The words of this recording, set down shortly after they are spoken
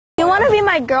want to be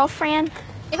my girlfriend?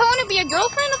 If I want to be a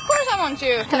girlfriend, of course I want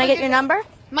to. Can I get your number?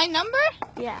 My number?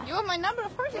 Yeah. You want my number?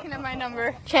 Of course you can have my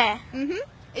number. Okay.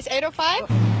 It's 805.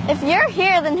 If you're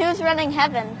here, then who's running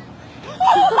heaven?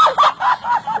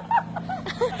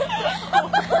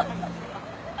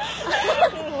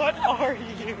 What are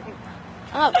you?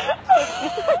 Oh.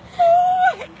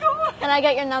 Oh my God. Can I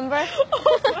get your number?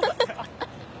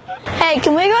 Hey,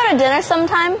 can we go to dinner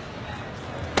sometime?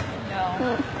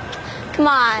 No. Come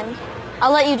on.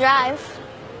 I'll let you drive.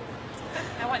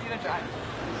 I want you to drive.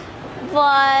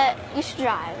 But you should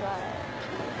drive.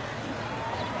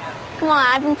 Come on,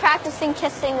 I've been practicing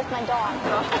kissing with my dog.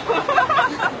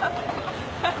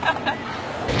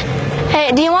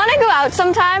 Hey, do you want to go out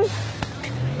sometime?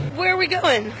 Where are we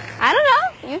going? I don't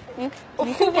know. You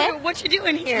can pick. What you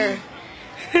doing here?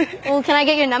 Well, can I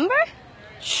get your number?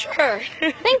 Sure.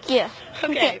 Thank you.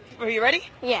 Okay. Are you ready?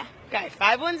 Yeah. Okay.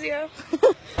 510.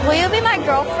 Will you be my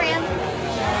girlfriend?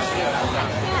 Yeah,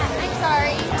 I'm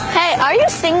sorry. Hey, are you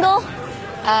single?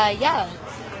 Yeah.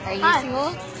 Are you Hi.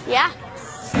 single? Yeah.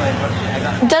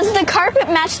 Does the carpet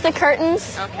match the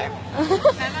curtains? Okay.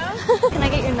 Can I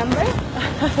get your number?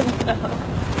 No.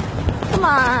 Come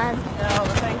on. No,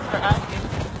 but thanks for asking.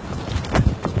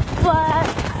 But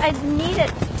I need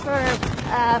it for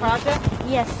Project?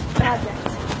 yes, project.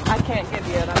 I can't give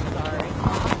you it. I'm sorry.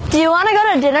 Do you want to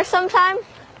go to dinner sometime?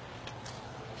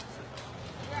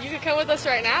 You can come with us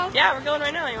right now. Yeah, we're going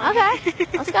right now. You want Okay,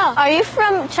 let's go. Are you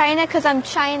from China? Because I'm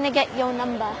trying to get your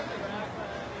number.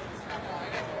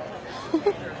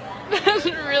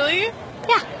 Really?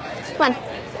 Yeah, come on.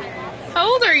 How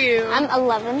old are you? I'm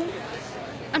 11.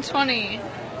 I'm 20.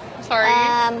 Sorry.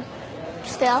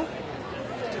 Still.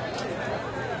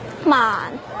 Come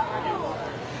on.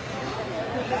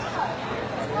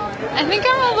 I think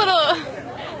I'm a little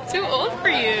too old for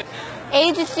you.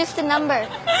 Age is just a number.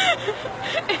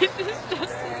 It's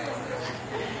just.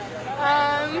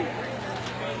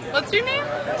 What's your name?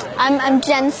 I'm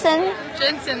Jensen.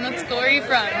 Jensen. Let's go. Where are you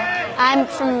from? I'm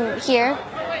from here.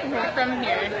 We're from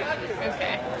here.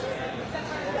 Okay.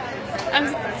 I'm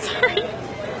sorry.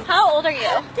 How old are you?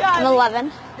 I'm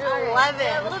 11. You're 11.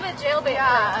 A little bit jailbait.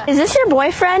 Yeah. Is this your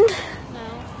boyfriend? No.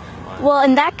 Well,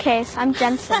 in that case, I'm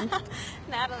Jensen.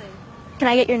 Natalie. Can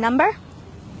I get your number?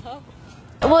 Oh.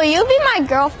 Will you be my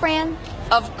girlfriend?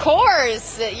 Of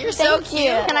course. You're so Thank cute.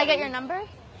 you. Can I get your number?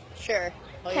 Sure.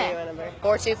 I'll Okay. give you my number.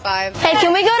 425. Hey,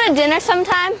 can we go to dinner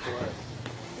sometime?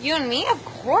 You and me? Of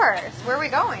course. Where are we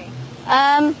going?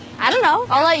 I don't know.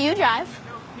 I'll let you drive.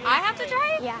 I have to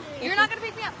drive? Yeah. You're not going to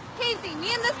pick me up. Casey,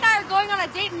 me and this guy are going on a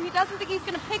date and he doesn't think he's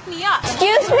going to pick me up.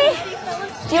 Excuse me?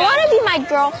 Do you want to be my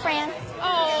girlfriend?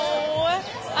 Oh,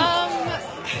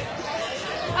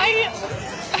 I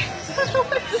don't know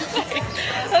what to say.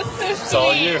 That's so sweet. It's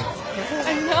all you.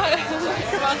 I'm not,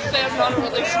 come on, say I'm not in a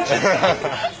relationship.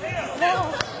 No.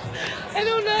 I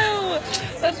don't know.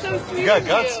 That's so sweet. You got of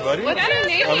guts, you. buddy. What's your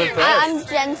name? I'm impressed. I'm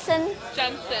Jensen.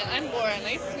 Jensen. I'm Laura.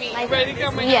 Nice to meet you. Nice. Ready to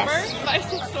go my Yes. number?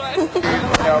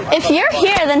 561. If you're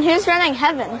here, then who's running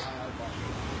heaven?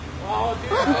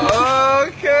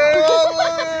 Okay.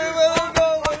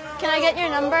 Can I get your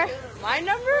number? My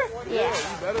number? Yeah.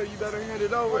 You better hand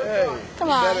it over. Hey. Come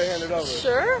You on. better hand it over.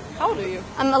 Sure. How old are you?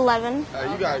 I'm 11.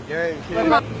 You got game, kid.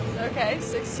 Okay,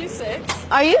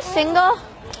 626. Are you single?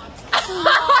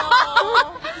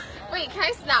 Wait, can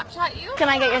I Snapchat you? Can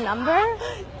I get your number?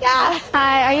 Yeah.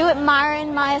 Hi, are you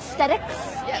admiring my aesthetics?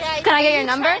 Yeah, Can I get your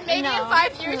number? Maybe No. in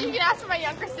 5 years you can ask for my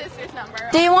younger sister's number.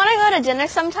 Do you want to go to dinner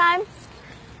sometime?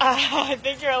 I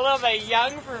think you're a little bit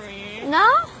young for me. No?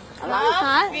 I'm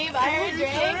not. Me buy her a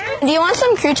drink? Do you want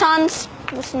some croutons?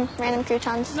 Just some random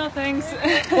croutons. No thanks.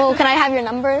 Well, can I have your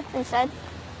number instead?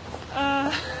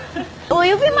 Will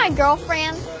you be my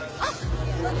girlfriend?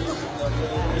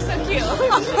 You're so cute.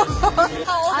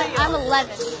 How old are you? I'm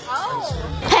 11. Oh.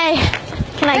 Hey,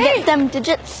 can I get them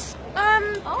digits?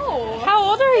 Oh. How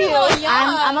old are you?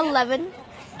 I'm 11.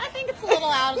 I think it's a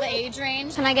little out of the age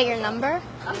range. Can I get your number?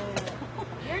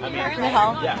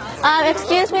 Yeah.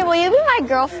 Excuse me, will you be my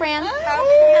girlfriend?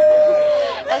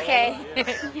 Okay.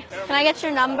 Can I get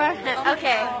your number?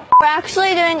 Okay. We're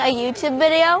actually doing a YouTube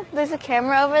video. There's a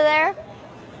camera over there.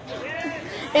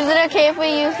 Is it okay if we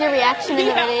use your reaction in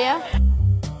the video?